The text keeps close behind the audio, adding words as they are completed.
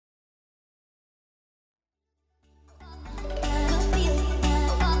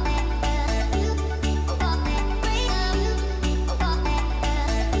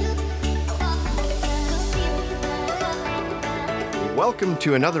welcome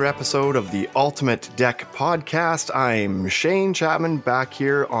to another episode of the Ultimate Deck Podcast. I'm Shane Chapman back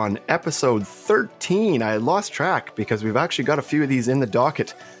here on episode 13. I lost track because we've actually got a few of these in the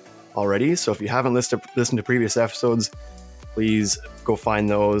docket already. So if you haven't listened to previous episodes, please go find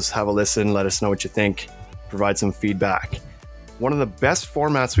those, have a listen, let us know what you think, provide some feedback. One of the best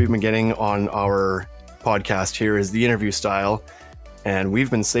formats we've been getting on our podcast here is the interview style, and we've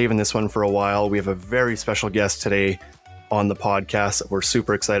been saving this one for a while. We have a very special guest today on the podcast that we're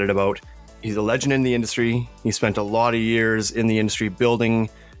super excited about. He's a legend in the industry. He spent a lot of years in the industry building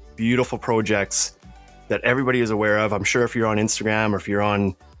beautiful projects that everybody is aware of. I'm sure if you're on Instagram or if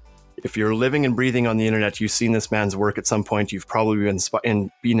you're living and breathing on the internet, you've seen this man's work at some point. You've probably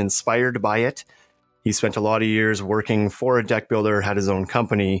been inspired by it. He spent a lot of years working for a deck builder, had his own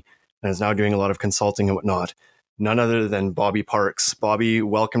company, and is now doing a lot of consulting and whatnot. None other than Bobby Parks. Bobby,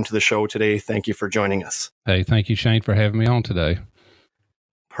 welcome to the show today. Thank you for joining us. Hey, thank you, Shane, for having me on today.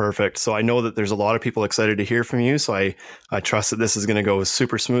 Perfect. So I know that there's a lot of people excited to hear from you. So I trust that this is going to go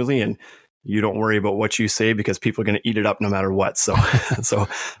super smoothly, and you don't worry about what you say because people are going to eat it up no matter what. So first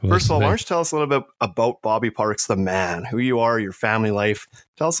of all, why don't you tell us a little bit about Bobby Parks, the man, who you are, your family life.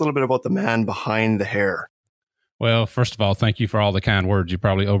 Tell us a little bit about the man behind the hair. Well, first of all, thank you for all the kind words. You're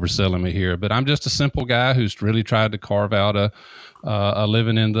probably overselling me here, but I'm just a simple guy who's really tried to carve out a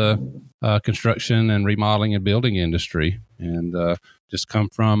living in the construction and remodeling and building industry, and just come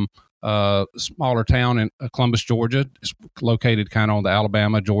from a smaller town in Columbus, Georgia. It's located kind of on the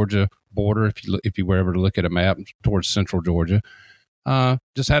Alabama-Georgia border, if you were ever to look at a map, towards central Georgia.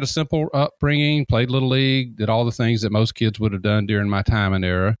 Just had a simple upbringing, played Little League, did all the things that most kids would have done during my time and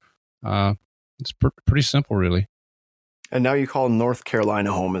era. It's pretty simple, really. And now you call North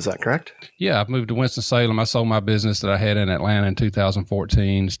Carolina home, is that correct? Yeah, I've moved to Winston-Salem. I sold my business that I had in Atlanta in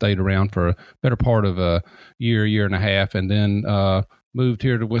 2014, stayed around for a better part of a year and a half, and then moved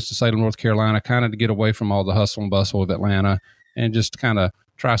here to Winston-Salem, North Carolina, kind of to get away from all the hustle and bustle of Atlanta and just kind of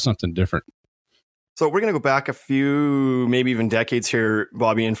try something different. So we're going to go back a few, maybe even decades here,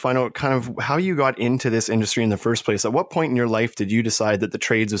 Bobby, and find out kind of how you got into this industry in the first place. At what point in your life did you decide that the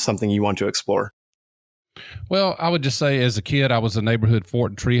trades was something you want to explore? Well, I would just say as a kid, I was a neighborhood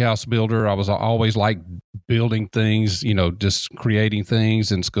fort and treehouse builder. I was always liked building things, just creating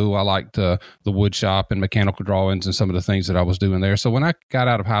things. In school, I liked the wood shop and mechanical drawings and some of the things that I was doing there. So when I got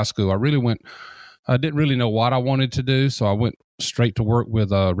out of high school, I didn't really know what I wanted to do. So I went straight to work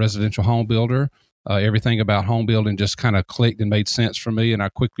with a residential home builder. Everything about home building just kind of clicked and made sense for me. And I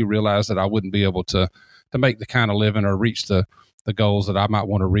quickly realized that I wouldn't be able to make the kind of living or reach the goals that I might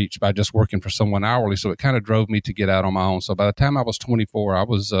want to reach by just working for someone hourly. So it kind of drove me to get out on my own. So by the time I was 24, I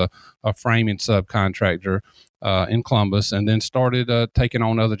was a framing subcontractor in Columbus, and then started taking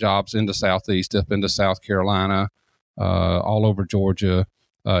on other jobs in the Southeast, up into South Carolina, all over Georgia,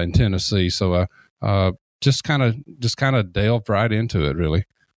 and Tennessee. So just kind of delved right into it, really.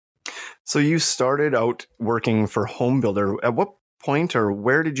 So you started out working for home builder. At what point or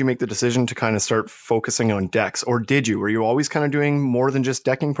where did you make the decision to kind of start focusing on decks? Or did you? Were you always kind of doing more than just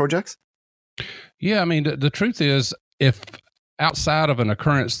decking projects? Yeah, I mean, the truth is, if outside of an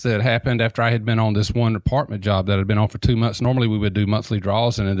occurrence that happened after I had been on this one apartment job that I'd been on for 2 months, normally we would do monthly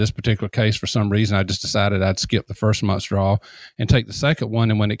draws. And in this particular case, for some reason, I just decided I'd skip the first month's draw and take the second one.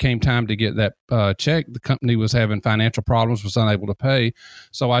 And when it came time to get that check, the company was having financial problems, was unable to pay.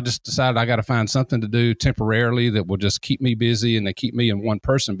 So I just decided I got to find something to do temporarily that will just keep me busy, and they keep me and one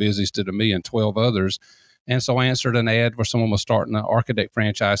person busy instead of me and 12 others. And so I answered an ad where someone was starting an Architect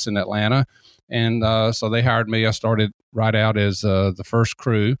franchise in Atlanta. And so they hired me. I started right out as the first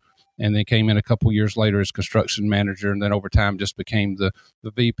crew, and then came in a couple years later as construction manager. And then over time just became the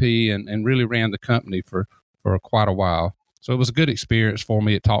VP and really ran the company for quite a while. So it was a good experience for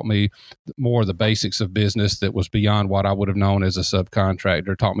me. It taught me more of the basics of business that was beyond what I would have known as a subcontractor.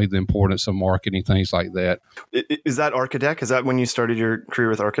 It taught me the importance of marketing, things like that. Is that Architect? Is that when you started your career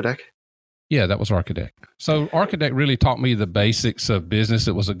with Architect? Yeah, that was Architect. So Architect really taught me the basics of business.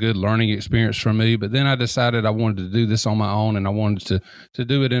 It was a good learning experience for me. But then I decided I wanted to do this on my own, and I wanted to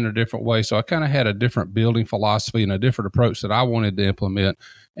do it in a different way. So I kind of had a different building philosophy and a different approach that I wanted to implement,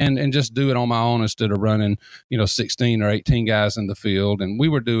 and just do it on my own instead of running, 16 or 18 guys in the field. And we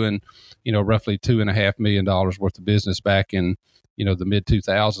were doing, roughly $2.5 million worth of business back in, the mid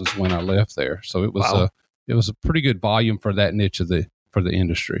 2000s when I left there. So it was it was a pretty good volume for that niche for the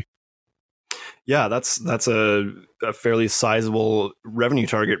industry. Yeah, that's a fairly sizable revenue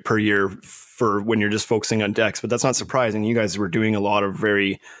target per year for when you're just focusing on decks. But that's not surprising. You guys were doing a lot of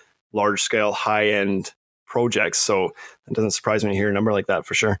very large scale, high end projects. So it doesn't surprise me to hear a number like that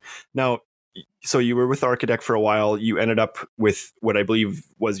for sure. Now, So you were with Architect for a while. You ended up with what I believe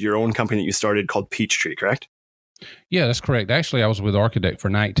was your own company that you started called Peachtree, correct? Yeah, that's correct. Actually, I was with Architect for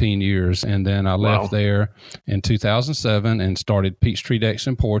 19 years, and then I left there in 2007 and started Peachtree Decks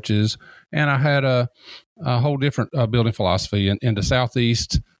and Porches. And I had a whole different building philosophy. In the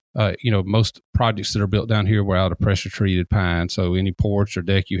Southeast, most projects that are built down here were out of pressure-treated pine. So any porch or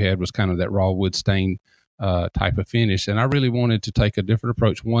deck you had was kind of that raw wood stain type of finish. And I really wanted to take a different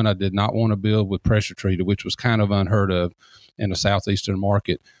approach. One, I did not want to build with pressure-treated, which was kind of unheard of in the Southeastern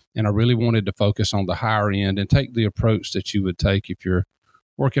market. And I really wanted to focus on the higher end and take the approach that you would take if you're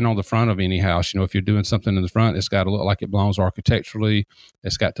working on the front of any house. If you're doing something in the front, it's got to look like it belongs architecturally.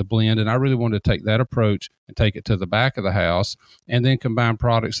 It's got to blend. And I really wanted to take that approach and take it to the back of the house and then combine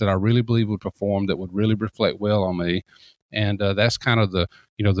products that I really believe would perform, that would really reflect well on me. And that's kind of the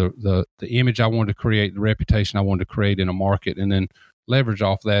image I wanted to create, the reputation I wanted to create in a market, and then leverage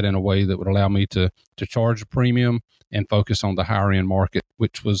off that in a way that would allow me to charge a premium and focus on the higher end market,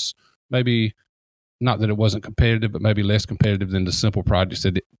 which was maybe not that it wasn't competitive, but maybe less competitive than the simple projects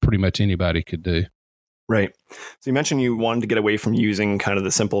that pretty much anybody could do. Right. So you mentioned you wanted to get away from using kind of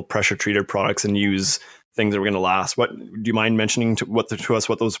the simple pressure treated products and use things that were going to last. What do you mind mentioning to us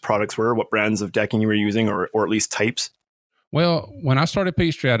what those products were, what brands of decking you were using, or at least types? Well, when I started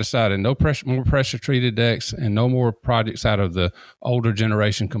Peachtree, I decided more pressure-treated decks and no more projects out of the older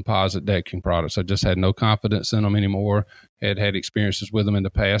generation composite decking products. I just had no confidence in them anymore, had experiences with them in the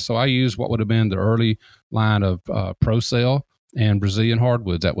past. So I used what would have been the early line of ProCell and Brazilian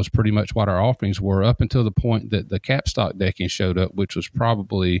hardwoods. That was pretty much what our offerings were up until the point that the capstock decking showed up, which was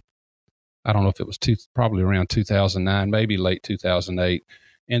probably, I don't know if it was probably around 2009, maybe late 2008.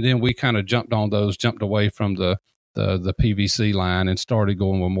 And then we kind of jumped away from the PVC line and started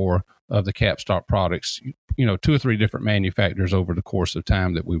going with more of the capstock products, 2 or 3 different manufacturers over the course of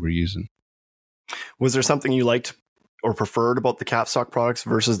time that we were using. Was there something you liked or preferred about the capstock products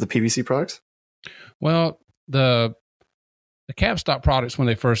versus the PVC products? Well, the capstock products, when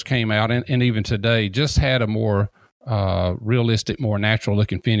they first came out, and even today, just had a more realistic, more natural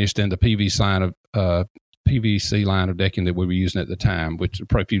looking finish than the PVC line of decking that we were using at the time, which,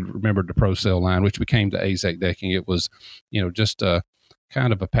 if you remember the ProCell line, which became the AZEK decking, it was, just a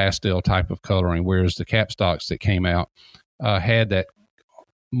kind of a pastel type of coloring, whereas the capstocks that came out had that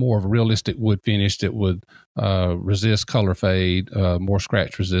more of a realistic wood finish that would resist color fade, more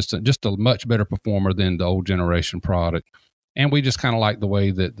scratch resistant, just a much better performer than the old generation product. And we just kind of like the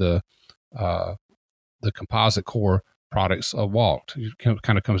way that the composite core products walked. It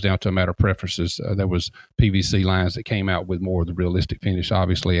kind of comes down to a matter of preferences. There was PVC lines that came out with more of the realistic finish,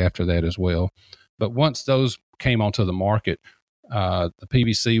 obviously, after that as well. But once those came onto the market, the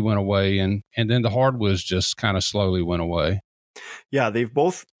PVC went away, and then the hardwoods just kind of slowly went away. Yeah, they've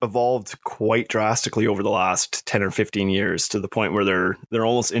both evolved quite drastically over the last 10 or 15 years to the point where they're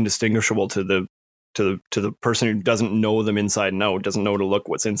almost indistinguishable to the person who doesn't know them inside and out, doesn't know to look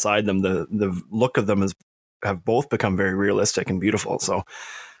what's inside them. The look of them have both become very realistic and beautiful. So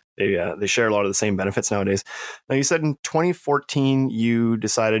they share a lot of the same benefits nowadays. Now, you said in 2014 you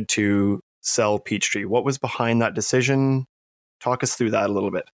decided to sell Peachtree. What was behind that decision? Talk us through that a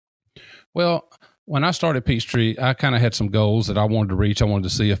little bit. Well, when I started Peachtree, I kind of had some goals that I wanted to reach. I wanted to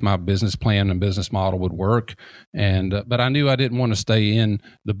see if my business plan and business model would work. But I knew I didn't want to stay in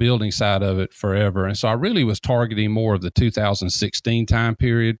the building side of it forever. And so I really was targeting more of the 2016 time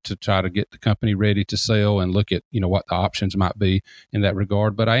period to try to get the company ready to sell and look at, what the options might be in that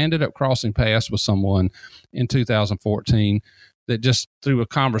regard. But I ended up crossing paths with someone in 2014 that just through a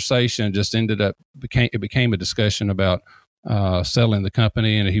conversation just became a discussion about selling the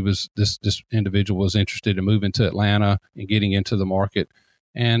company, and this individual was interested in moving to Atlanta and getting into the market.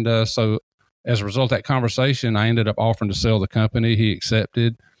 And so as a result of that conversation, I ended up offering to sell the company. He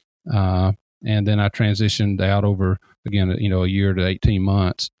accepted, and then I transitioned out over, again, a year to 18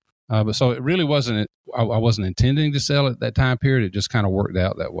 months. But so it really wasn't, I wasn't intending to sell at that time period. It just kind of worked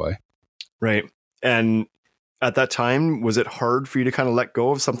out that way. Right. And at that time, was it hard for you to kind of let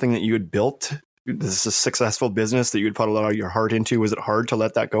go of something that you had built? This is a successful business that you would put a lot of your heart into. Was it hard to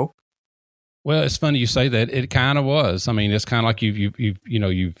let that go? Well, it's funny you say that. It kind of was. I mean, it's kind of like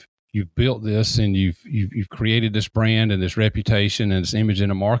you've built this and you've created this brand and this reputation and this image in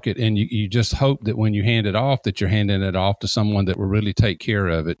the market, and you just hope that when you hand it off, that you're handing it off to someone that will really take care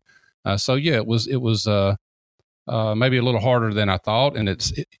of it. So yeah, it was maybe a little harder than I thought, and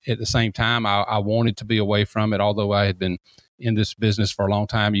at the same time, I wanted to be away from it, although I had been in this business for a long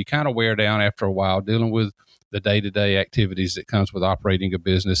time. You kind of wear down after a while dealing with the day-to-day activities that comes with operating a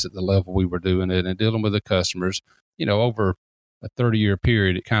business at the level we were doing it and dealing with the customers. Over a 30-year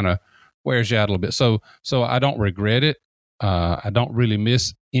period, it kind of wears you out a little bit. So I don't regret it. I don't really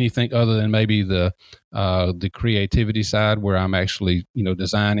miss anything other than maybe the creativity side where I'm actually,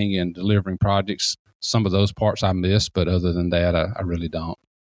 designing and delivering projects. Some of those parts I miss, but other than that, I really don't.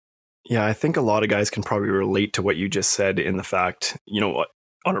 Yeah, I think a lot of guys can probably relate to what you just said in the fact,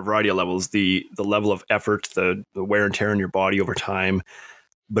 on a variety of levels, the level of effort, the wear and tear on your body over time,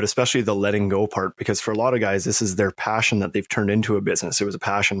 but especially the letting go part, because for a lot of guys, this is their passion that they've turned into a business. It was a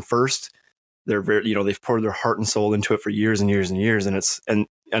passion first. They're very, they've poured their heart and soul into it for years and years and years. And and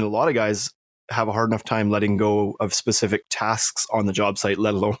a lot of guys have a hard enough time letting go of specific tasks on the job site,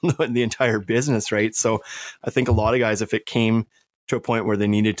 let alone the entire business. Right. So I think a lot of guys, if it came to a point where they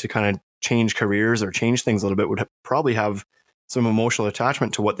needed to kind of change careers or change things a little bit, would probably have some emotional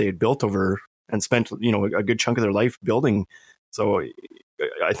attachment to what they had built over and spent, a good chunk of their life building. So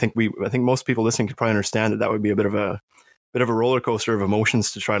I think most people listening could probably understand that would be a bit of a roller coaster of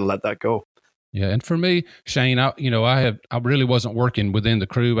emotions to try to let that go. Yeah, and for me, Shane, I really wasn't working within the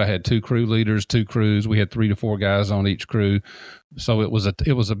crew. I had 2 crew leaders, 2 crews. We had 3 to 4 guys on each crew, so it was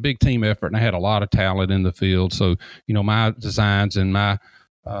a big team effort, and I had a lot of talent in the field. So my designs and my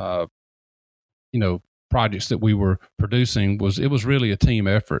projects that we were producing was really a team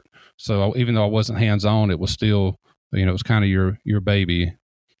effort. So even though I wasn't hands on, it was still it was kind of your baby,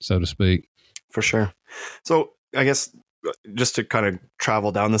 so to speak. For sure. So I guess, just to kind of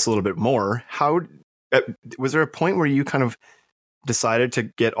travel down this a little bit more, was there a point where you kind of decided to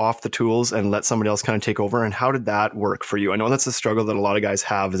get off the tools and let somebody else kind of take over? And how did that work for you? I know that's a struggle that a lot of guys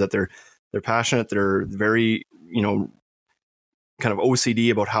have, is that they're passionate, they're very, kind of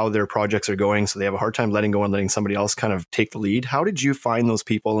OCD about how their projects are going. So they have a hard time letting go and letting somebody else kind of take the lead. How did you find those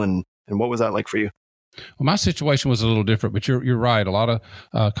people, and what was that like for you? Well, my situation was a little different, but you're right. A lot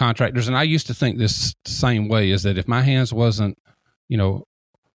of contractors, and I used to think this same way, is that if my hands weren't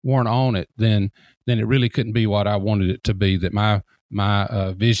on it, then it really couldn't be what I wanted it to be. That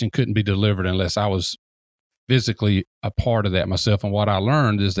my vision couldn't be delivered unless I was physically a part of that myself. And what I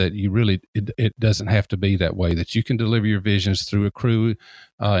learned is that it doesn't have to be that way. That you can deliver your visions through a crew,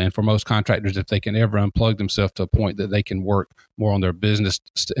 and for most contractors, if they can ever unplug themselves to a point that they can work more on their business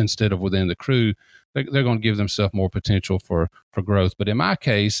instead of within the crew, they're going to give themselves more potential for growth. But in my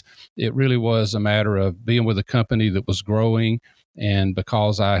case, it really was a matter of being with a company that was growing. And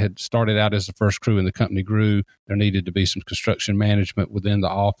because I had started out as the first crew and the company grew, there needed to be some construction management within the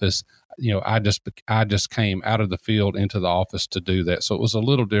office. I just came out of the field into the office to do that. So it was a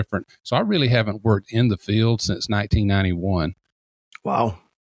little different. So I really haven't worked in the field since 1991. Wow.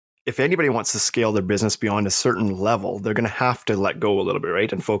 If anybody wants to scale their business beyond a certain level, they're going to have to let go a little bit,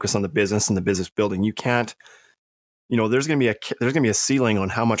 right? And focus on the business and the business building. You can't, there's going to be a ceiling on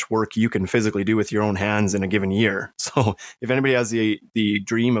how much work you can physically do with your own hands in a given year. So if anybody has the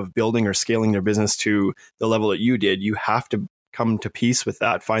dream of building or scaling their business to the level that you did, you have to come to peace with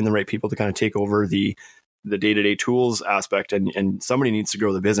that, find the right people to kind of take over the day-to-day tools aspect. And somebody needs to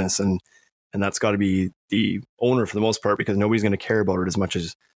grow the business. And that's got to be the owner for the most part, because nobody's going to care about it as much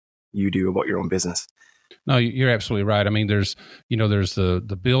as you do about your own business. No, you're absolutely right. I mean, there's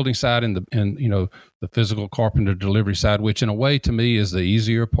the building side and the physical carpenter delivery side, which in a way to me is the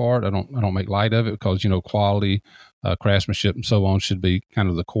easier part. I don't make light of it because quality, craftsmanship, and so on should be kind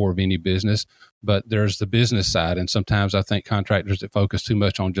of the core of any business. But there's the business side, and sometimes I think contractors that focus too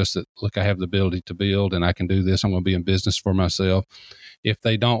much on just that. Look, I have the ability to build, and I can do this. I'm going to be in business for myself. If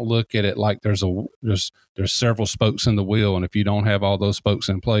they don't look at it like there's several spokes in the wheel, and if you don't have all those spokes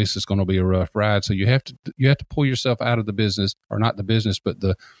in place, it's going to be a rough ride. So you have to pull yourself out of the business, or not the business, but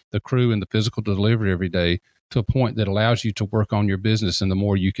the crew and the physical delivery every day, to a point that allows you to work on your business. And the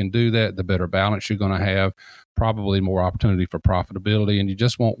more you can do that, the better balance you're going to have, probably more opportunity for profitability, and you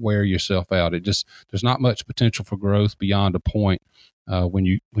just won't wear yourself out. There's not much potential for growth beyond a point when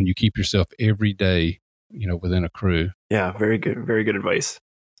you keep yourself every day within a crew. Yeah, very good advice.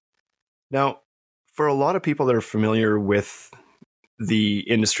 Now, for a lot of people that are familiar with the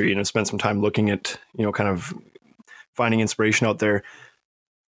industry and have spent some time looking at, kind of finding inspiration out there,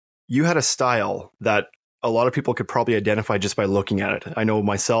 you had a style that a lot of people could probably identify just by looking at it. I know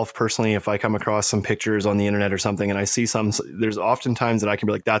myself personally, if I come across some pictures on the internet or something and I see there's often times that I can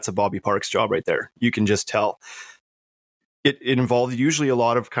be like, that's a Bobby Parks job right there. You can just tell. It involved usually a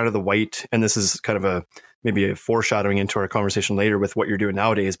lot of kind of the white, and this is kind of maybe a foreshadowing into our conversation later with what you're doing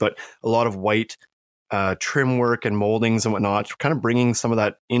nowadays, but a lot of white trim work and moldings and whatnot, kind of bringing some of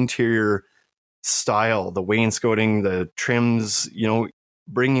that interior style, the wainscoting, the trims,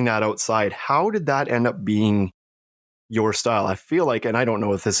 bringing that outside. How did that end up being your style? I feel like, and I don't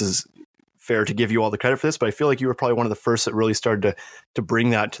know if this is fair to give you all the credit for this, but I feel like you were probably one of the first that really started to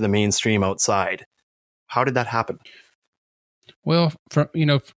bring that to the mainstream outside. How did that happen? Well,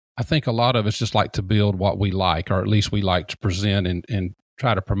 I think a lot of us just like to build what we like, or at least we like to present and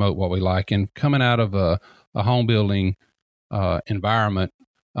try to promote what we like. And coming out of a home building environment,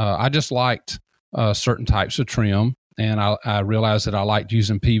 I just liked certain types of trim. And I realized that I liked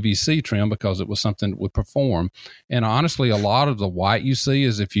using PVC trim because it was something that would perform. And honestly, a lot of the white you see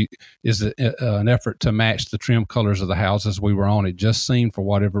is an effort to match the trim colors of the houses we were on. It just seemed, for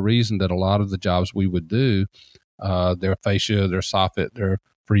whatever reason, that a lot of the jobs we would do, their fascia, their soffit, their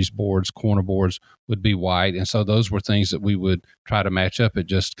frieze boards, corner boards would be white. And so those were things that we would try to match up. It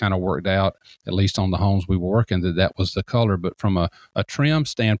just kind of worked out, at least on the homes we were working, that was the color. But from a trim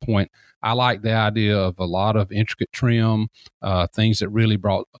standpoint, I like the idea of a lot of intricate trim, things that really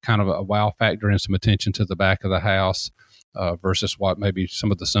brought kind of a wow factor and some attention to the back of the house versus what maybe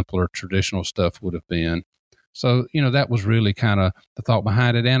some of the simpler traditional stuff would have been. So, that was really kind of the thought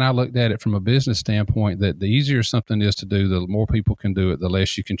behind it. And I looked at it from a business standpoint that the easier something is to do, the more people can do it, the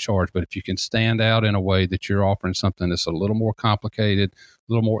less you can charge. But if you can stand out in a way that you're offering something that's a little more complicated,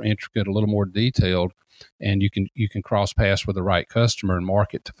 a little more intricate, a little more detailed, and you can cross paths with the right customer and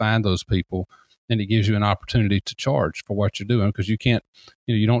market to find those people, then it gives you an opportunity to charge for what you're doing, because you can't,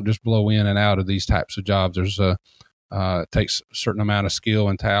 you don't just blow in and out of these types of jobs. It takes a certain amount of skill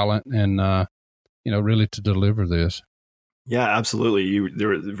and talent and, really to deliver this. Yeah, absolutely. There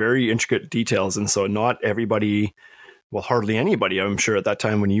were very intricate details. And so not everybody, well, hardly anybody, I'm sure at that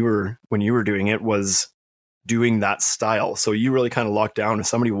time when you were doing it, was doing that style. So you really kind of locked down. If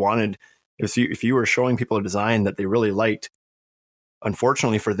somebody wanted, if you were showing people a design that they really liked,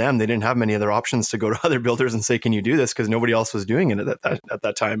 unfortunately for them, they didn't have many other options to go to other builders and say, can you do this? Because nobody else was doing it at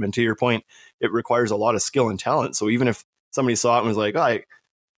that time. And to your point, it requires a lot of skill and talent. So even if somebody saw it and was like,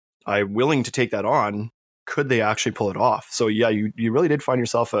 I'm willing to take that on, could they actually pull it off? So yeah, you really did find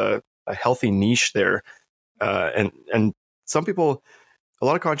yourself a healthy niche there. And some people, a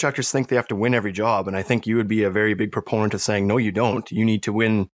lot of contractors think they have to win every job. And I think you would be a very big proponent of saying, no, you don't. You need to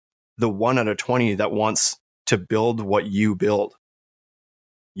win the 1 out of 20 that wants to build what you build.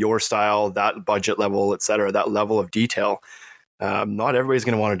 Your style, that budget level, et cetera, that level of detail. Not everybody's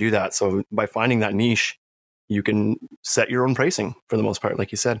going to want to do that. So by finding that niche, you can set your own pricing for the most part,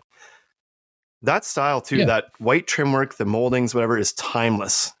 like you said. That style too, yeah. That white trim work, the moldings, whatever, is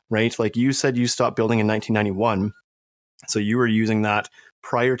timeless, right? Like you said, you stopped building in 1991. So you were using that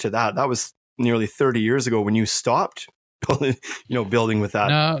prior to that. That was nearly 30 years ago when you stopped building with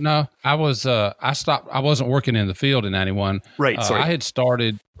that. No. I stopped. I wasn't working in the field in 91. Right. Sorry. I had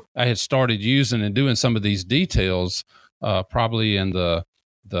started using and doing some of these details probably in the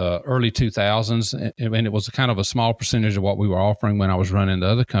early 2000s, and it was kind of a small percentage of what we were offering when I was running the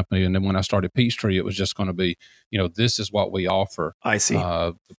other company. And then when I started Peachtree, it was just going to be, this is what we offer. I see.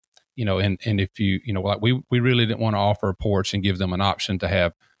 And if like we really didn't want to offer a porch and give them an option to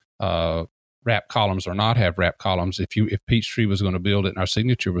have wrap columns or not have wrap columns. If Peachtree was going to build it and our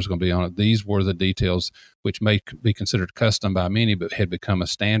signature was going to be on it, these were the details which may be considered custom by many, but had become a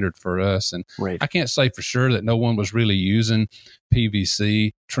standard for us. And right. I can't say for sure that no one was really using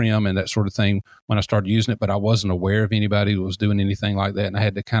PVC trim and that sort of thing when I started using it, but I wasn't aware of anybody who was doing anything like that. And I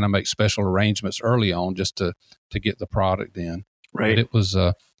had to kind of make special arrangements early on just to get the product in. Right. But it was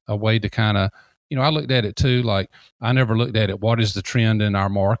a way to kind of, I looked at it too. Like I never looked at it, what is the trend in our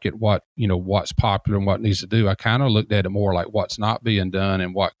market? What's popular and what needs to do. I kind of looked at it more like what's not being done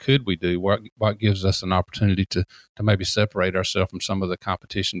and what could we do? What gives us an opportunity to maybe separate ourselves from some of the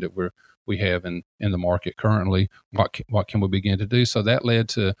competition that we have in the market currently. What can we begin to do? So that led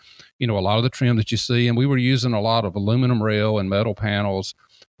to, a lot of the trim that you see, and we were using a lot of aluminum rail and metal panels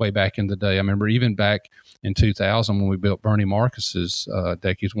way back in the day. I remember even back in 2000 when we built Bernie Marcus's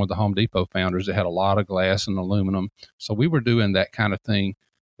deck. He's one of the Home Depot founders. It had a lot of glass and aluminum. So we were doing that kind of thing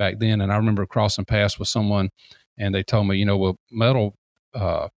back then. And I remember crossing paths with someone and they told me, metal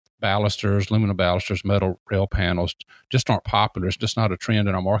balusters, aluminum balusters, metal rail panels just aren't popular. It's just not a trend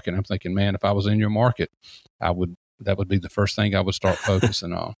in our market. And I'm thinking, man, if I was in your market, that would be the first thing I would start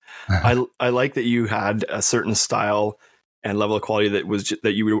focusing on. I like that you had a certain style and level of quality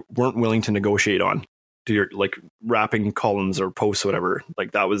that you weren't willing to negotiate on. To your like wrapping columns or posts or whatever,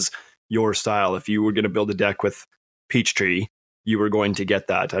 like that was your style. If you were going to build a deck with Peachtree, you were going to get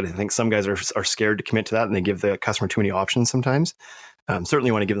that. I think some guys are scared to commit to that and they give the customer too many options sometimes. Certainly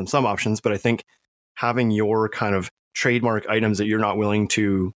want to give them some options, but I think having your kind of trademark items that you're not willing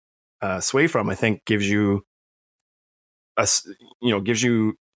to sway from, I think gives you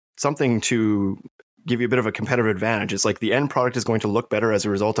something to give you a bit of a competitive advantage. It's like the end product is going to look better as a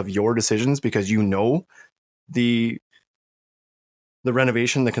result of your decisions because you know the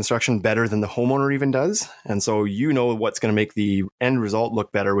renovation, the construction better than the homeowner even does. And so you know what's going to make the end result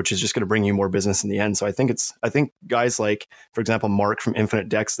look better, which is just going to bring you more business in the end. So I think guys like, for example, Mark from Infinite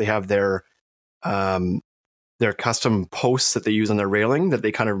Decks, they have their custom posts that they use on their railing that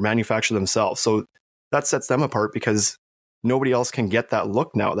they kind of manufacture themselves. So that sets them apart because nobody else can get that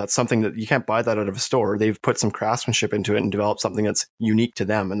look now. That's something that you can't buy that out of a store. They've put some craftsmanship into it and developed something that's unique to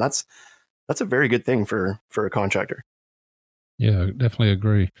them. And that's a very good thing for a contractor. Yeah, definitely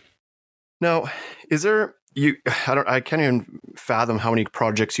agree. Now, I can't even fathom how many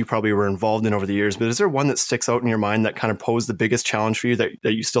projects you probably were involved in over the years, but is there one that sticks out in your mind that kind of posed the biggest challenge for you that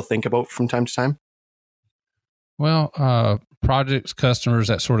you still think about from time to time? Well, projects, customers,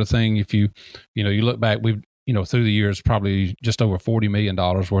 that sort of thing. If you look back, we've, through the years, probably just over $40 million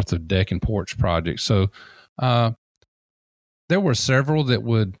worth of deck and porch projects. So there were several that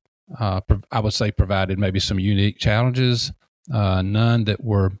would, I would say, provided maybe some unique challenges. None that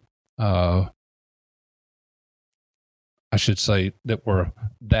were, I should say, that were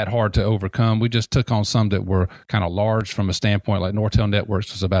that hard to overcome. We just took on some that were kind of large from a standpoint, like Nortel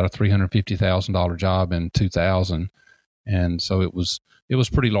Networks was about a $350,000 job in 2000. And so it was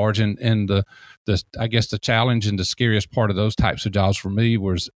pretty large. And the I guess the challenge and the scariest part of those types of jobs for me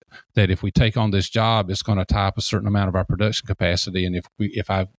was that if we take on this job, it's going to tie up a certain amount of our production capacity. And if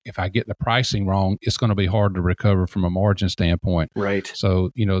I get the pricing wrong, it's going to be hard to recover from a margin standpoint. Right.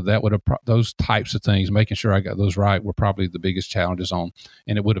 So, that would have, those types of things, making sure I got those right were probably the biggest challenges on,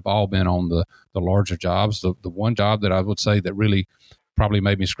 and it would have all been on the larger jobs. The one job that I would say that really probably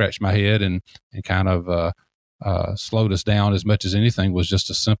made me scratch my head and kind of, slowed us down as much as anything was just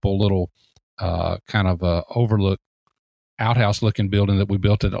a simple little kind of overlook outhouse looking building that we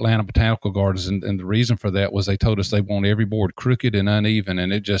built at Atlanta Botanical Gardens. And the reason for that was they told us they want every board crooked and uneven.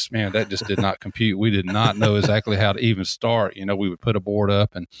 And that just did not compute. We did not know exactly how to even start. We would put a board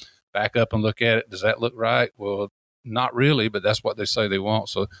up and back up and look at it. Does that look right? Well, not really, but that's what they say they want.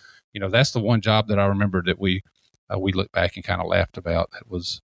 So, that's the one job that I remember that we looked back and kind of laughed about.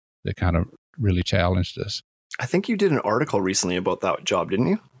 That kind of really challenged us. I think you did an article recently about that job, didn't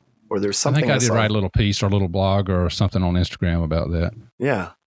you? Or there's something. I think I did write a little piece or a little blog or something on Instagram about that.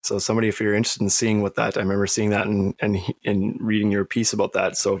 Yeah. So somebody, if you're interested in seeing what that, I remember seeing that and reading your piece about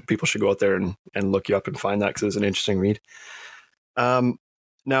that. So people should go out there and look you up and find that because it was an interesting read.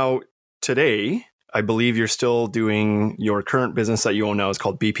 Now, today, I believe you're still doing your current business that you own now is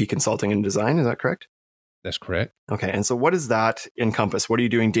called BP Consulting and Design. Is that correct? That's correct. Okay. And so what does that encompass? What are you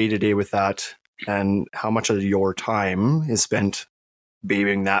doing day to day with that? And how much of your time is spent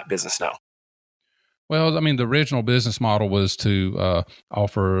babying that business now? Well, the original business model was to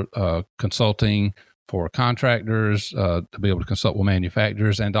offer consulting for contractors, to be able to consult with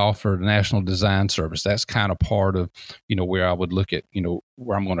manufacturers and offer the national design service. That's kind of part of, where I would look at,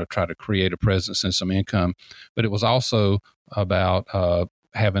 where I'm going to try to create a presence and some income. But it was also about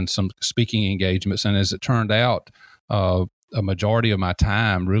having some speaking engagements. And as it turned out, a majority of my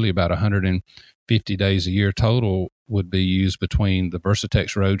time, really about 150 days a year total, would be used between the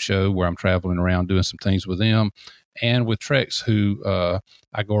Versatex Roadshow, where I'm traveling around doing some things with them, and with Trex, who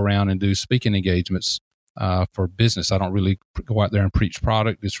I go around and do speaking engagements for business. I don't really go out there and preach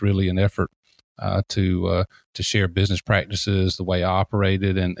product. It's really an effort to share business practices, the way I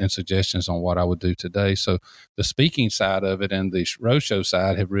operated, and suggestions on what I would do today. So the speaking side of it and the roadshow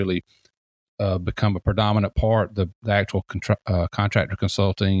side have really become a predominant part. The actual contractor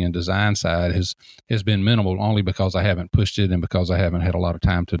consulting and design side has been minimal, only because I haven't pushed it and because I haven't had a lot of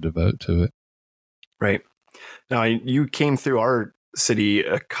time to devote to it. Right. Now, you came through our city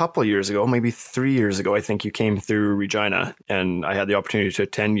a couple of years ago, maybe 3 years ago. I think you came through Regina, and I had the opportunity to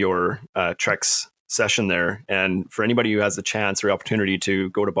attend your Trex session there. And for anybody who has the chance or opportunity to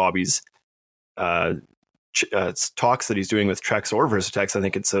go to Bobby's talks that he's doing with Trex or Versatex, I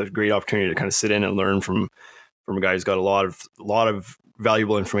think it's a great opportunity to kind of sit in and learn from a guy who's got a lot of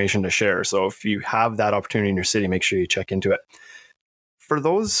valuable information to share. So if you have that opportunity in your city, make sure you check into it. For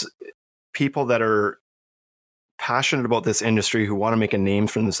those people that are passionate about this industry, who want to make a name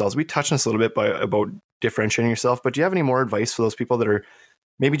for themselves, we touched on this a little bit about differentiating yourself, but do you have any more advice for those people that are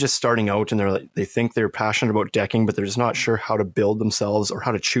maybe just starting out and they think they're passionate about decking, but they're just not sure how to build themselves or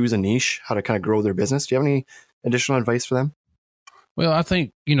how to choose a niche, how to kind of grow their business? Do you have any additional advice for them? Well, I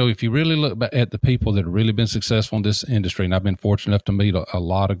think, if you really look back at the people that have really been successful in this industry, and I've been fortunate enough to meet a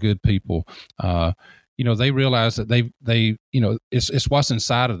lot of good people, they realize that it's what's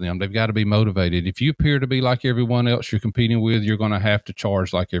inside of them. They've got to be motivated. If you appear to be like everyone else you're competing with, you're going to have to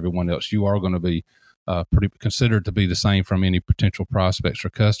charge like everyone else. You are going to be pretty considered to be the same from any potential prospects or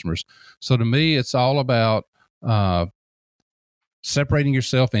customers. So to me, it's all about separating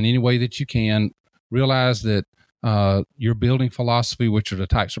yourself in any way that you can. Realize that your building philosophy, which are the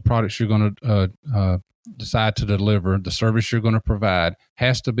types of products you're going to decide to deliver, the service you're going to provide,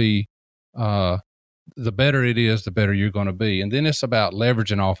 has to be the better it is, the better you're going to be. And then it's about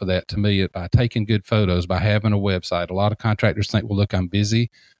leveraging off of that, to me, by taking good photos, by having a website. A lot of contractors think, well, look, I'm busy,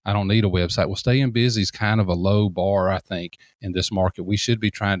 I don't need a website. Well, staying busy is kind of a low bar, I think, in this market. We should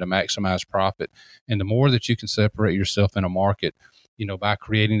be trying to maximize profit. And the more that you can separate yourself in a market, by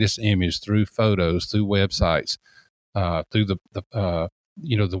creating this image through photos, through websites, through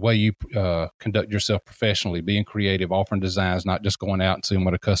the way you conduct yourself professionally, being creative, offering designs, not just going out and seeing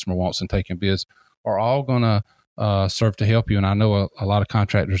what a customer wants and taking bids, are all going to serve to help you. And I know a lot of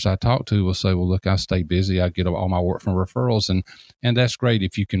contractors I talk to will say, well, look, I stay busy. I get all my work from referrals. And that's great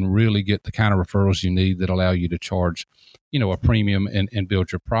if you can really get the kind of referrals you need that allow you to charge, a premium and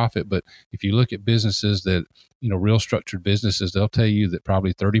build your profit. But if you look at businesses that, real structured businesses, they'll tell you that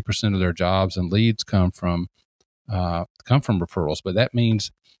probably 30% of their jobs and leads come from referrals. But that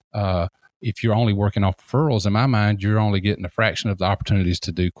means if you're only working off referrals, in my mind, you're only getting a fraction of the opportunities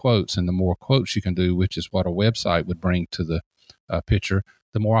to do quotes. And the more quotes you can do, which is what a website would bring to the picture,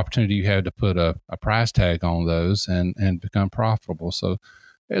 the more opportunity you have to put a price tag on those and become profitable. So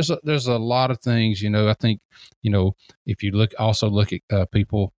there's a lot of things, I think, if you look at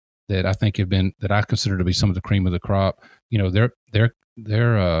people that I think that I consider to be some of the cream of the crop,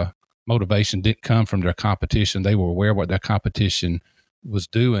 their motivation didn't come from their competition. They were aware of what their competition was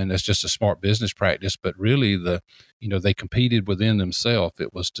doing. That's just a smart business practice, but really they competed within themselves.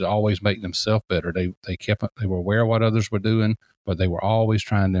 It was to always make themselves better. They were aware of what others were doing, but they were always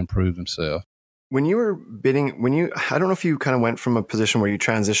trying to improve themselves. When you were bidding, I don't know if you kind of went from a position where you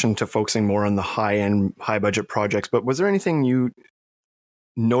transitioned to focusing more on the high-end, high-budget projects, but was there anything you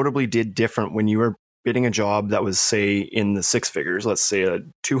notably did different when you were bidding a job that was, say, in the six figures, let's say a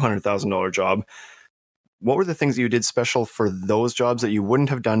 $200,000 job? What were the things that you did special for those jobs that you wouldn't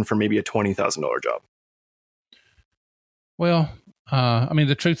have done for maybe a $20,000 job? Well,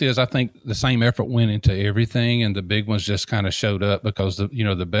 the truth is, I think the same effort went into everything, and the big ones just kind of showed up because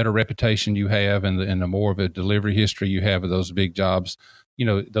the better reputation you have, and the more of a delivery history you have of those big jobs,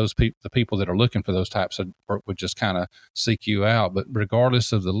 the people that are looking for those types of work would just kind of seek you out. But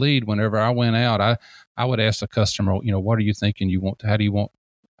regardless of the lead, whenever I went out, I would ask the customer, what are you thinking you want?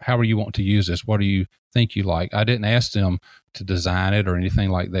 How are you want to use this? What do you think you like? I didn't ask them to design it or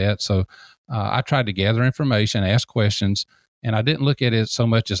anything like that. So I tried to gather information, ask questions, and I didn't look at it so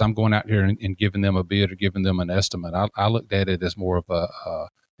much as I'm going out here and giving them a bid or giving them an estimate. I looked at it as more of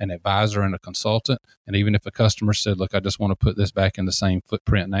an advisor and a consultant. And even if a customer said, look, I just want to put this back in the same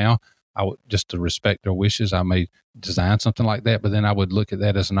footprint now, I would, just to respect their wishes, I may design something like that, but then I would look at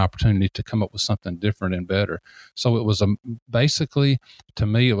that as an opportunity to come up with something different and better. So it was basically, to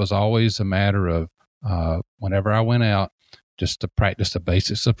me, it was always a matter of whenever I went out, just to practice the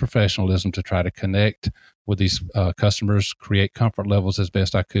basics of professionalism, to try to connect with these customers, create comfort levels as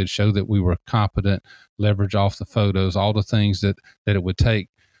best I could, show that we were competent, leverage off the photos, all the things that it would take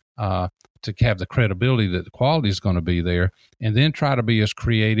to have the credibility that the quality is going to be there, and then try to be as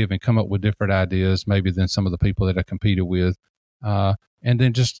creative and come up with different ideas maybe than some of the people that I competed with. And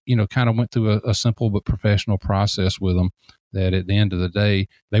then just, kind of went through a simple but professional process with them that at the end of the day,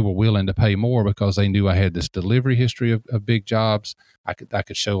 they were willing to pay more because they knew I had this delivery history of big jobs. I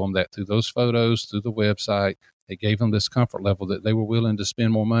could show them that through those photos, through the website. It gave them this comfort level that they were willing to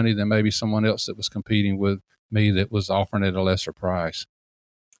spend more money than maybe someone else that was competing with me that was offering at a lesser price.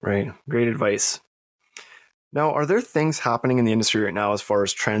 Right. Great advice. Now, are there things happening in the industry right now as far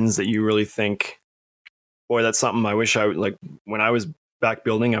as trends that you really think, boy, that's something I wish I would, like when I was back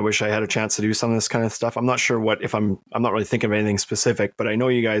building, I wish I had a chance to do some of this kind of stuff. I'm not sure I'm not really thinking of anything specific, but I know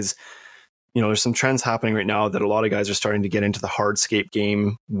you guys, there's some trends happening right now that a lot of guys are starting to get into the hardscape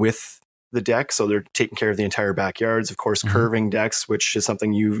game with the deck. So they're taking care of the entire backyards, of course, curving decks, which is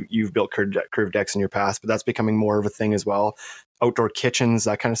something you've built curved decks in your past, but that's becoming more of a thing as well. Outdoor kitchens,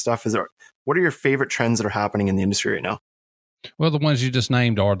 that kind of stuff. What are your favorite trends that are happening in the industry right now? Well, the ones you just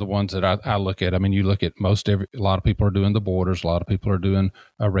named are the ones that I look at. I mean, you look at a lot of people are doing the borders. A lot of people are doing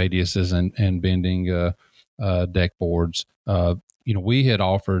radiuses and bending deck boards. We had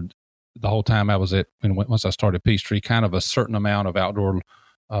offered the whole time I was once I started Peachtree, kind of a certain amount of outdoor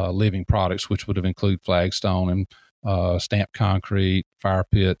living products, which would have included flagstone and stamped concrete, fire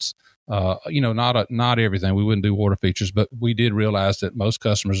pits. Not everything. We wouldn't do water features, but we did realize that most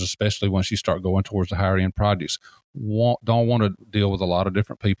customers, especially once you start going towards the higher end projects, don't want to deal with a lot of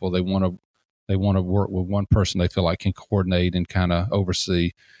different people. They want they want to work with one person they feel like can coordinate and kind of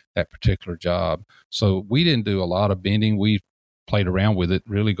oversee that particular job. So we didn't do a lot of bending. We played around with it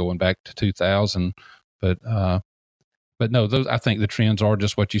really going back to 2000, but no, those, I think the trends are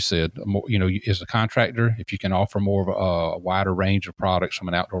just what you said. More, as a contractor, if you can offer more of a wider range of products from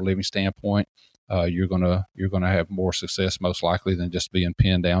an outdoor living standpoint, you're gonna have more success most likely than just being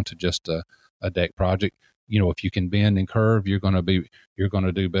pinned down to just a deck project. If you can bend and curve, you're gonna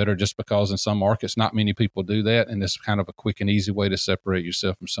do better. Just because in some markets, not many people do that, and it's kind of a quick and easy way to separate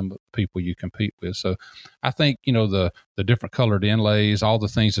yourself from some people you compete with. So, I think the different colored inlays, all the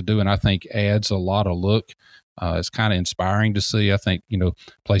things to do, and I think adds a lot of look. It's kind of inspiring to see. I think,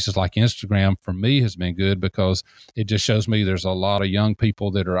 places like Instagram for me has been good because it just shows me there's a lot of young people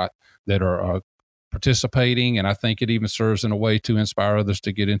that are participating. And I think it even serves in a way to inspire others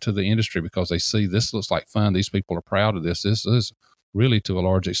to get into the industry because they see this looks like fun. These people are proud of this. This is really to a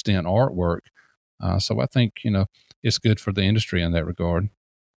large extent artwork. So I think, it's good for the industry in that regard.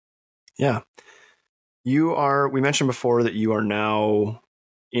 Yeah. We mentioned before that you are now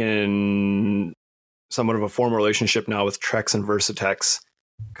in somewhat of a formal relationship now with Trex and Versatex,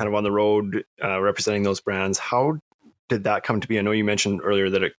 kind of on the road, representing those brands. How did that come to be? I know you mentioned earlier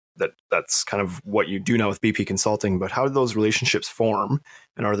that's kind of what you do now with BP Consulting, but how did those relationships form?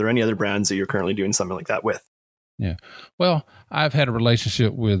 And are there any other brands that you're currently doing something like that with? Yeah. Well, I've had a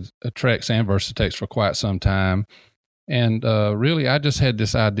relationship with Trex and Versatex for quite some time. And really, I just had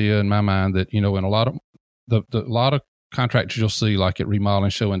this idea in my mind that, in a lot of contractors you'll see like at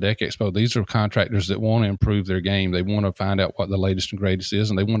Remodeling Show and Deck Expo, these are contractors that want to improve their game. They want to find out what the latest and greatest is,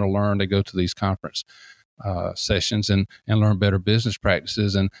 and they want to learn. They go to these conference sessions and learn better business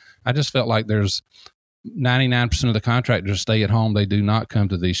practices. And I just felt like there's 99% of the contractors stay at home. They do not come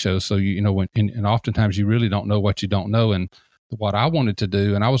to these shows. So, and oftentimes you really don't know what you don't know. And what I wanted to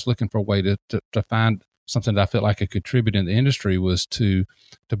do, and I was looking for a way to find something that I felt like I could contribute in the industry, was to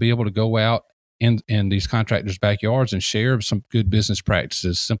be able to go out in these contractors' backyards and share some good business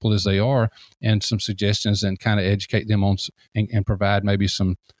practices, simple as they are, and some suggestions, and kind of educate them on and provide maybe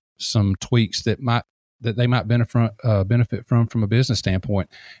some tweaks that they might benefit from a business standpoint.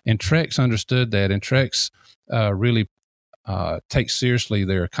 And Trex understood that, and Trex really takes seriously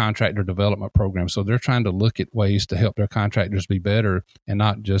their contractor development program. So they're trying to look at ways to help their contractors be better and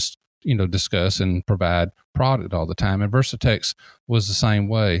not just discuss and provide product all the time. And Versatex was the same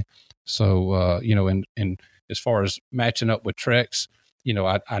way. So, and as far as matching up with Trex,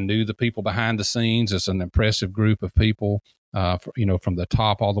 I knew the people behind the scenes. It's an impressive group of people, from the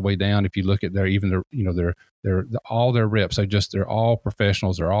top all the way down. If you look at all their reps, they're all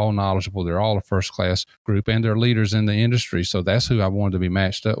professionals. They're all knowledgeable. They're all a first class group, and they're leaders in the industry. So that's who I wanted to be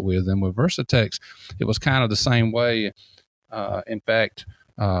matched up with. And with Versatex, it was kind of the same way. In fact,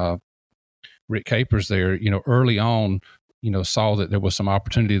 Rick Capers there, early on, saw that there was some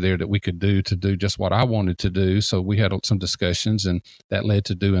opportunity there that we could do just what I wanted to do. So we had some discussions, and that led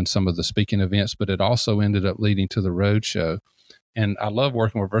to doing some of the speaking events, but it also ended up leading to the road show. And I love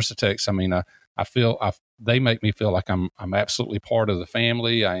working with Versatex. I mean, they make me feel like I'm absolutely part of the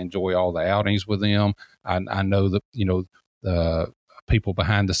family. I enjoy all the outings with them. I know that, the people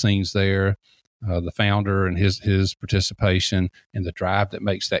behind the scenes there, the founder and his participation, and the drive that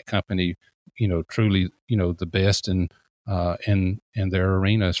makes that company, truly, the best in their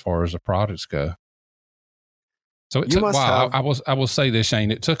arena as far as the products go. So it took a while. I will say this,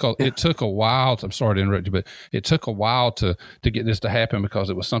 Shane. It took a while. I'm sorry to interrupt you, but it took a while to get this to happen because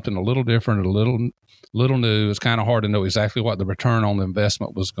it was something a little different, a little new. It's kind of hard to know exactly what the return on the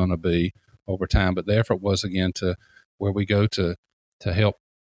investment was going to be over time. But the effort was, again, to where we go to help,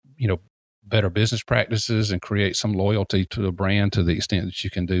 better business practices and create some loyalty to the brand to the extent that you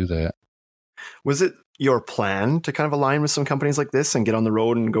can do that. Was it your plan to kind of align with some companies like this and get on the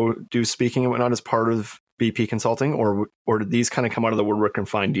road and go do speaking and whatnot as part of BP Consulting, or did these kind of come out of the woodwork and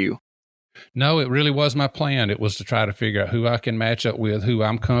find you? No, it really was my plan. It was to try to figure out who I can match up with, who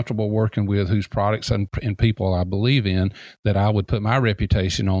I'm comfortable working with, whose products and people I believe in, that I would put my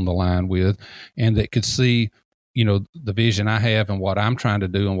reputation on the line with, and that could see, the vision I have and what I'm trying to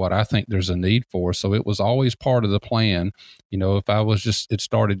do and what I think there's a need for. So it was always part of the plan. If I was it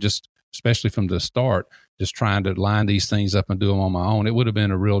started just, especially from the start, just trying to line these things up and do them on my own, it would have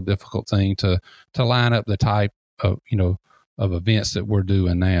been a real difficult thing to line up the type of, of events that we're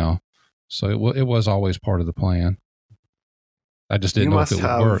doing now. So it was always part of the plan. I just didn't know if it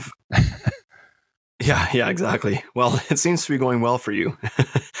would work. Yeah, exactly. Well, it seems to be going well for you.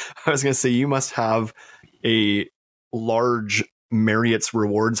 I was going to say, you must have a large Marriott's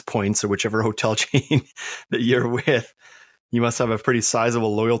rewards points, or whichever hotel chain that you're with, You must have a pretty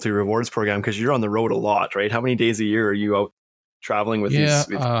sizable loyalty rewards program because you're on the road a lot, right? How many days a year are you out traveling with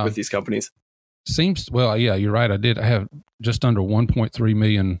these companies? Yeah, you're right. I have just under 1.3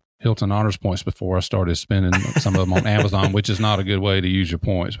 million Hilton Honors points before I started spending some of them on Amazon, which is not a good way to use your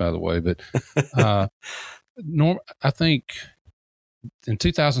points, by the way. But I think in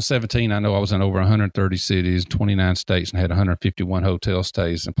 2017, I know I was in over 130 cities, 29 states, and had 151 hotel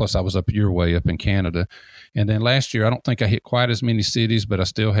stays. And plus, I was up your way up in Canada. And then last year, I don't think I hit quite as many cities, but I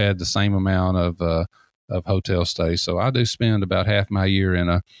still had the same amount of hotel stays. So I do spend about half my year in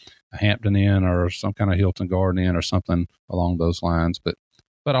a Hampton Inn or some kind of Hilton Garden Inn or something along those lines. But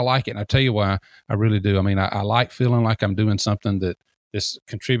I like it. And I tell you why I really do. I mean, I like feeling like I'm doing something that is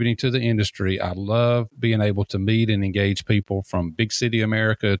contributing to the industry. I love being able to meet and engage people from big city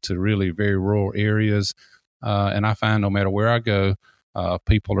America to really very rural areas. And I find no matter where I go,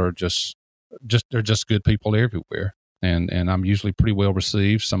 people are they're just good people everywhere. And I'm usually pretty well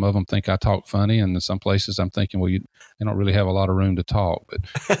received. Some of them think I talk funny, and in some places I'm thinking, well, they don't really have a lot of room to talk. But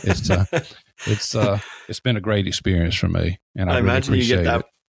it's been a great experience for me, and I really imagine you get it.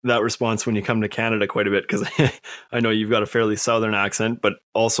 that response when you come to Canada quite a bit, because I know you've got a fairly southern accent, but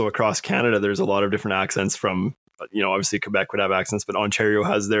also across Canada there's a lot of different accents. From obviously Quebec would have accents, but Ontario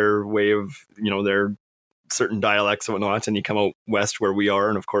has their way of their certain dialects and whatnot, and you come out west where we are,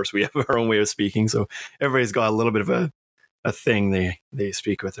 and of course we have our own way of speaking, so everybody's got a little bit of a thing they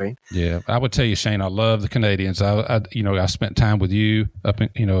speak with, right? Yeah, I would tell you, Shane, I love the Canadians. I spent time with you up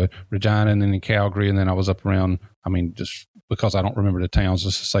in Regina and then in Calgary, and then I was up around, just because I don't remember the towns,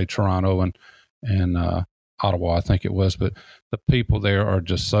 let's just say Toronto and Ottawa, I think it was, but the people there are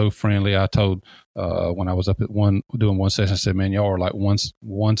just so friendly. I told when I was up at doing one session, I said, man, y'all are like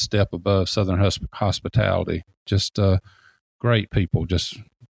one step above Southern hospitality. Just great people, just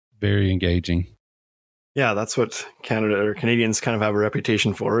very engaging. Yeah, that's what Canadians kind of have a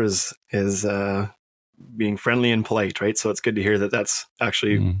reputation for is being friendly and polite, right? So it's good to hear that that's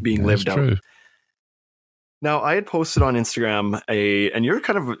actually being lived out. True. Now, I had posted on Instagram and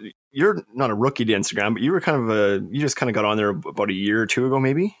you're not a rookie to Instagram, but you were you just kind of got on there about a year or two ago,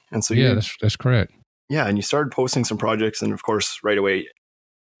 maybe. And so that's correct. Yeah, and you started posting some projects, and of course, right away,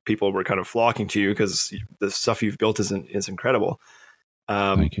 people were kind of flocking to you because the stuff you've built is incredible.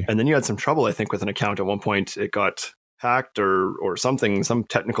 Thank you. And then you had some trouble, I think, with an account at one point. It got hacked or something, some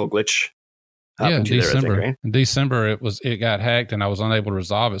technical glitch. In December. Right? In December, it got hacked, and I was unable to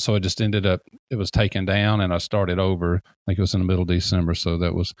resolve it. So it just it was taken down, and I started over. I think it was in the middle of December. So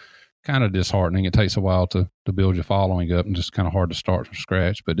that was kind of disheartening. It takes a while to build your following up, and just kind of hard to start from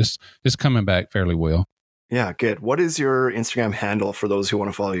scratch. But it's coming back fairly well. Yeah, good. What is your Instagram handle for those who want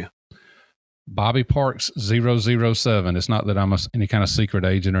to follow you? Bobby Parks 007. It's not that I'm any kind of secret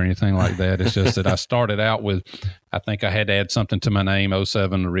agent or anything like that. It's just that I started out with, I think I had to add something to my name.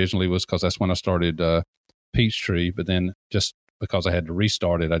 07 originally was because that's when I started Peachtree, but then just because I had to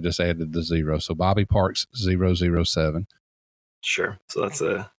restart it, I just added the 0. So Bobby Parks 007. Sure. So that's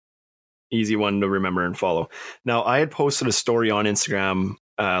a easy one to remember and follow. Now, I had posted a story on Instagram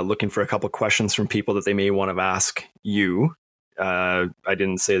looking for a couple of questions from people that they may want to ask you. I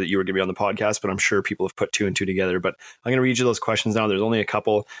didn't say that you were going to be on the podcast, but I'm sure people have put two and two together. But I'm going to read you those questions now. There's only a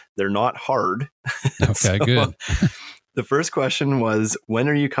couple. They're not hard. Okay, good. The first question was, when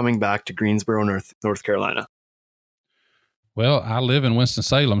are you coming back to Greensboro, North Carolina? Well, I live in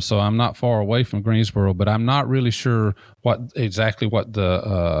Winston-Salem, so I'm not far away from Greensboro, but I'm not really sure what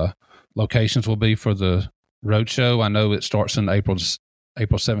the locations will be for the road show. I know it starts in April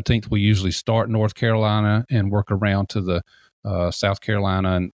 17th. We usually start in North Carolina and work around to the South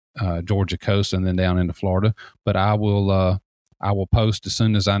Carolina and Georgia coast, and then down into Florida. But I will post as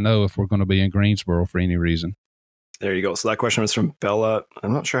soon as I know if we're going to be in Greensboro for any reason. There you go. So that question was from Bella.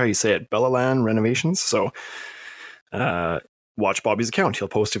 I'm not sure how you say it. Bella Land Renovations. So watch Bobby's account. He'll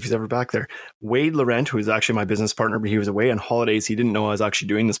post if he's ever back there. Wade Laurent, who is actually my business partner, but he was away on holidays. He didn't know I was actually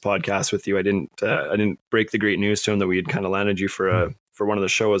doing this podcast with you. I didn't break the great news to him that we had kind of landed you for one of the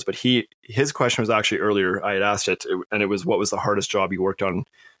shows, but his question was actually earlier. I had asked it, and it was, what was the hardest job you worked on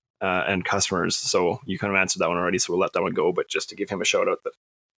and customers? So you kind of answered that one already, so we'll let that one go. But just to give him a shout out, that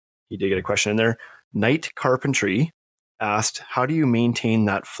he did get a question in there. Night Carpentry asked, how do you maintain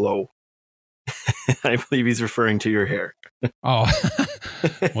that flow? I believe he's referring to your hair. Oh,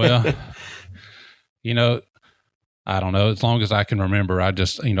 well, I don't know. As long as I can remember, I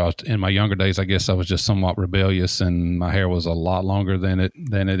just, in my younger days, I guess I was just somewhat rebellious, and my hair was a lot longer than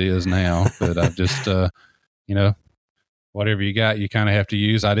it is now. But I've just, whatever you got, you kind of have to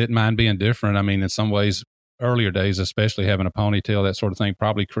use. I didn't mind being different. I mean, in some ways, earlier days, especially having a ponytail, that sort of thing,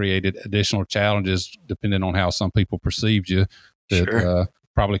 probably created additional challenges depending on how some people perceived you that Sure.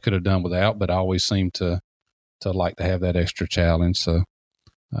 probably could have done without, but I always seem to like to have that extra challenge. So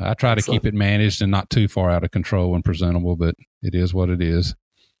I try to keep it managed and not too far out of control and presentable, but it is what it is.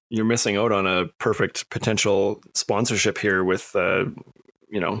 You're missing out on a perfect potential sponsorship here with,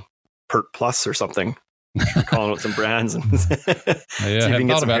 Pert Plus or something. Calling out some brands and see if you can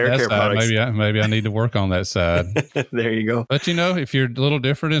get some hair care products. Maybe I need to work on that side. There you go. But if you're a little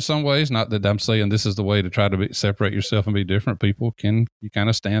different in some ways, not that I'm saying this is the way to try to separate yourself and be different, people you kind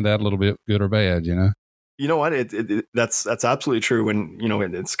of stand out a little bit, good or bad, You know what? That's absolutely true. When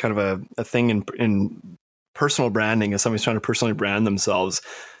it's kind of a thing in personal branding, as somebody's trying to personally brand themselves.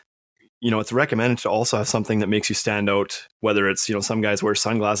 It's recommended to also have something that makes you stand out, whether it's, some guys wear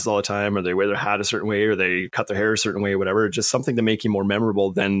sunglasses all the time, or they wear their hat a certain way, or they cut their hair a certain way, whatever, just something to make you more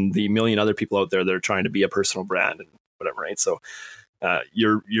memorable than the million other people out there that are trying to be a personal brand and whatever, right? So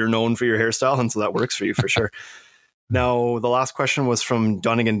you're known for your hairstyle, and so that works for you for sure. Now, the last question was from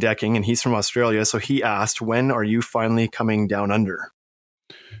Donegan Decking, and he's from Australia. So he asked, when are you finally coming down under?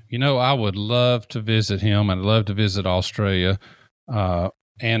 I would love to visit him. I'd love to visit Australia.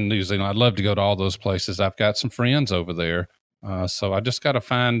 And New Zealand. I'd love to go to all those places. I've got some friends over there. So I just got to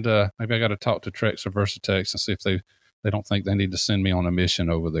find, maybe I got to talk to Trex or Versatex and see if they don't think they need to send me on a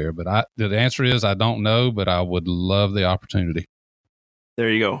mission over there. But the answer is I don't know, but I would love the opportunity. There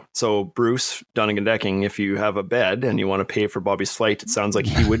you go. So Bruce, Donegan Decking, if you have a bed and you want to pay for Bobby's flight, it sounds like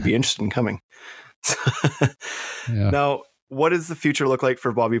he would be interested in coming. Yeah. Now, what does the future look like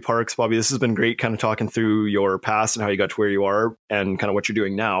for Bobby Parks? Bobby, this has been great kind of talking through your past and how you got to where you are and kind of what you're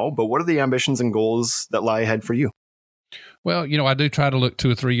doing now. But what are the ambitions and goals that lie ahead for you? Well, I do try to look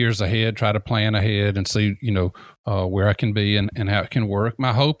 2 or 3 years ahead, try to plan ahead and see, where I can be and how it can work.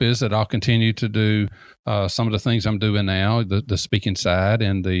 My hope is that I'll continue to do some of the things I'm doing now, the speaking side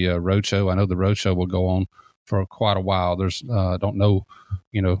and the roadshow. I know the roadshow will go on for quite a while. There's, I don't know,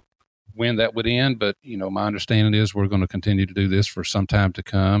 when that would end, but my understanding is we're going to continue to do this for some time to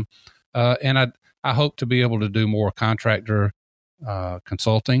come, and I hope to be able to do more contractor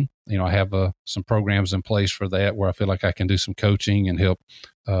consulting. I have some programs in place for that where I feel like I can do some coaching and help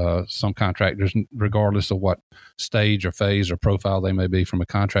some contractors, regardless of what stage or phase or profile they may be from a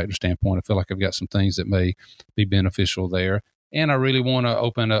contractor standpoint. I feel like I've got some things that may be beneficial there, and I really want to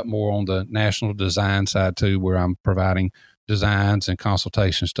open up more on the national design side too, where I'm providing designs and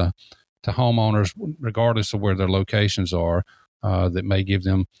consultations to homeowners, regardless of where their locations are, that may give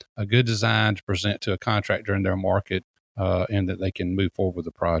them a good design to present to a contractor in their market, and that they can move forward with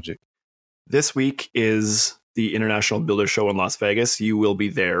the project. This week is the International Builder Show in Las Vegas. You will be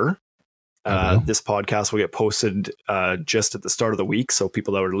there. This podcast will get posted just at the start of the week, so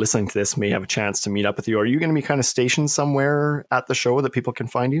people that are listening to this may have a chance to meet up with you. Are you going to be kind of stationed somewhere at the show that people can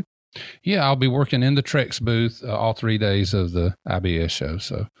find you? Yeah, I'll be working in the Trex booth all 3 days of the IBS show,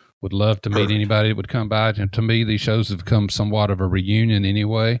 so would love to meet anybody that would come by. And to me, these shows have become somewhat of a reunion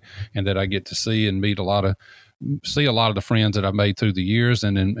anyway, and that I get to see and meet a lot of the friends that I've made through the years,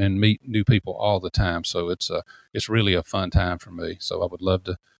 and meet new people all the time. So it's really a fun time for me. So I would love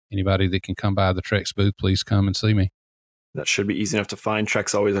to, anybody that can come by the Trex booth, please come and see me. That should be easy enough to find.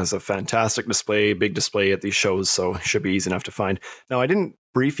 Trex always has a fantastic big display at these shows, so it should be easy enough to find. Now, I didn't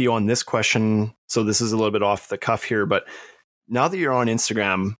brief you on this question, so this is a little bit off the cuff here, but now that you're on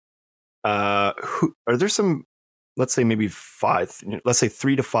Instagram, are there some, let's say maybe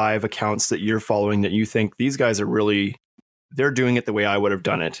 3 to 5 accounts that you're following that you think these guys are they're doing it the way I would have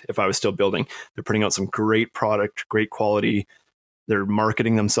done it if I was still building? They're putting out some great product, great quality. They're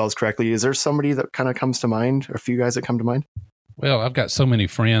marketing themselves correctly. Is there somebody that kind of comes to mind, or a few guys that come to mind? Well, I've got so many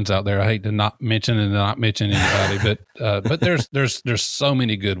friends out there. I hate to not mention anybody, but there's so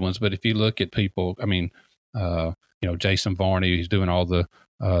many good ones. But if you look at people, I mean, Jason Varney, he's doing all the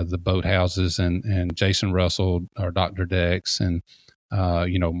boathouses, and Jason Russell or Dr. Decks, and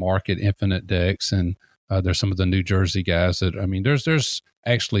Market Infinite Decks, and there's some of the New Jersey guys that, I mean, there's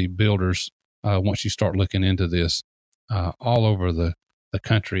actually builders once you start looking into this all over the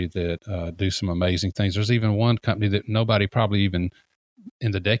country that do some amazing things. There's even one company that nobody probably even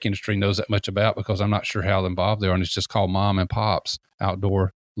in the deck industry knows that much about, because I'm not sure how involved they are, and it's just called Mom and Pop's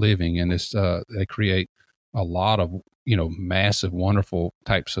Outdoor Living, and it's they create a lot of massive, wonderful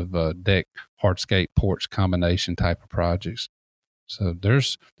types of deck, hardscape, porch combination type of projects. So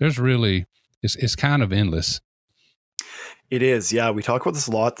there's really it's kind of endless. It is. Yeah. We talk about this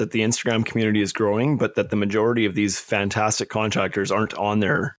a lot, that the Instagram community is growing, but that the majority of these fantastic contractors aren't on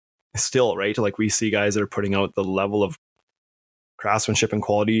there still, right? Like, we see guys that are putting out the level of craftsmanship and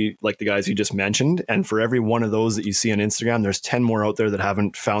quality like the guys you just mentioned. And for every one of those that you see on Instagram, there's 10 more out there that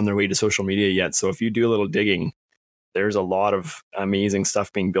haven't found their way to social media yet. So if you do a little digging, there's a lot of amazing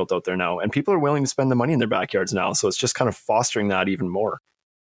stuff being built out there now, and people are willing to spend the money in their backyards now. So it's just kind of fostering that even more.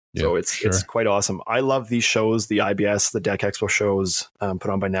 Yeah, so it's quite awesome. I love these shows, the IBS, the Deck Expo shows put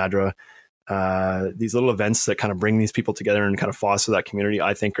on by NADRA. These little events that kind of bring these people together and kind of foster that community,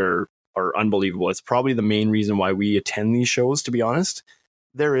 I think are unbelievable. It's probably the main reason why we attend these shows, to be honest.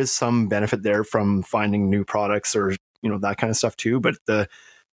 There is some benefit there from finding new products or, that kind of stuff too. But the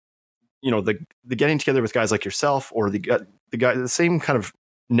getting together with guys like yourself or the same kind of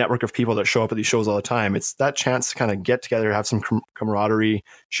network of people that show up at these shows all the time, it's that chance to kind of get together, have some camaraderie,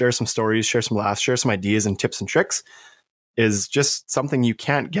 share some stories, share some laughs, share some ideas and tips and tricks is just something you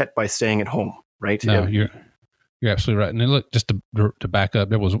can't get by staying at home, right? No, you're absolutely right. And then look, just to back up,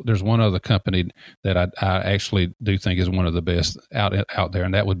 there's one other company that I actually do think is one of the best out there,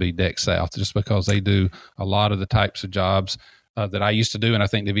 and that would be Deck South, just because they do a lot of the types of jobs that I used to do, and I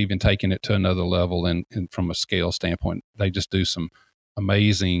think they've even taken it to another level. And from a scale standpoint, they just do some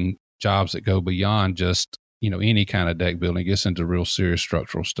amazing jobs that go beyond just any kind of deck building. It gets into real serious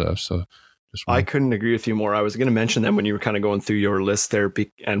structural stuff. So I couldn't agree with you more. I was going to mention them when you were kind of going through your list there,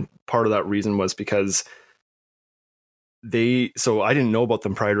 and part of that reason was because so I didn't know about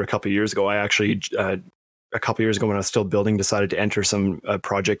them prior to a couple of years ago. I actually a couple of years ago, when I was still building, decided to enter some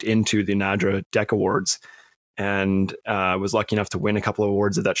project into the NADRA Deck Awards, and was lucky enough to win a couple of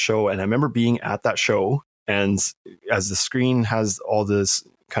awards at that show. And I remember being at that show, and as the screen has all this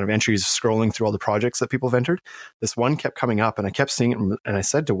kind of entries scrolling through all the projects that people have entered, this one kept coming up, and I kept seeing it. And I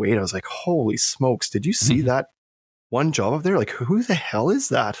said to Wade, I was like, holy smokes, did you see that one job up there? Like, who the hell is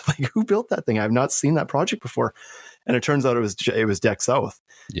that? Like, who built that thing? I've not seen that project before. And it turns out it was Deck South.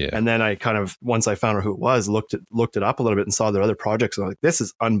 Yeah. And then I kind of, once I found out who it was, looked it up a little bit and saw their other projects. And I'm like, this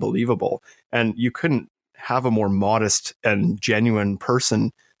is unbelievable. And you couldn't have a more modest and genuine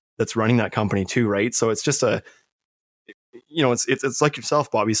person that's running that company too, right? So it's just it's like yourself,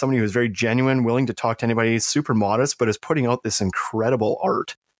 Bobby, somebody who's very genuine, willing to talk to anybody, super modest, but is putting out this incredible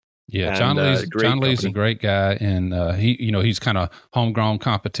art. Yeah, John Lee's a great guy, and he's kind of homegrown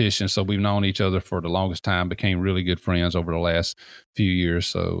competition. So we've known each other for the longest time, became really good friends over the last few years.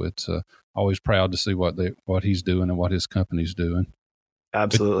 So it's always proud to see what he's doing and what his company's doing.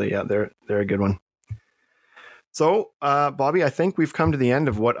 Absolutely, yeah, they're a good one. So, Bobby, I think we've come to the end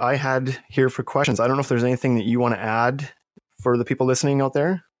of what I had here for questions. I don't know if there's anything that you want to add for the people listening out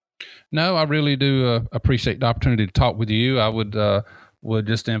there. No, I really do appreciate the opportunity to talk with you. I would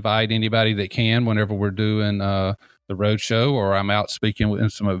just invite anybody that can, whenever we're doing the road show or I'm out speaking in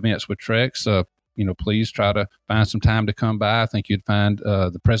some events with Trex, please try to find some time to come by. I think you'd find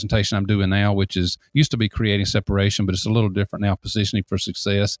the presentation I'm doing now, which used to be creating separation, but it's a little different now, positioning for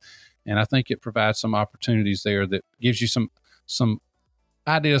success. And I think it provides some opportunities there that gives you some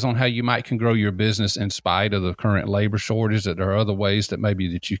ideas on how you can grow your business in spite of the current labor shortage, that there are other ways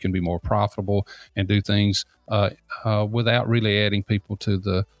that you can be more profitable and do things without really adding people to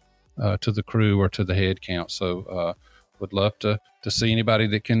the crew or to the head count. So would love to see anybody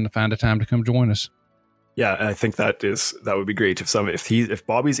that can find a time to come join us. Yeah, I think that would be great. If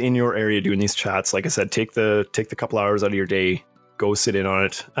Bobby's in your area doing these chats, like I said, take the couple hours out of your day, go sit in on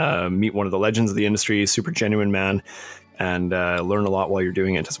it, meet one of the legends of the industry, super genuine man, and learn a lot while you're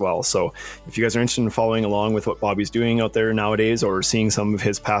doing it as well. So if you guys are interested in following along with what Bobby's doing out there nowadays, or seeing some of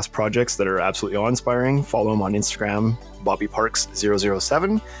his past projects that are absolutely awe-inspiring, follow him on Instagram,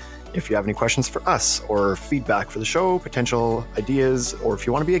 BobbyParks007. If you have any questions for us or feedback for the show, potential ideas, or if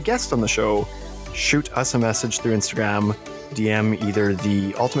you want to be a guest on the show, shoot us a message through Instagram, DM either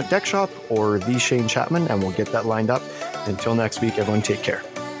the Ultimate Deck Shop or the Shane Chapman, and we'll get that lined up. Until next week, everyone take care.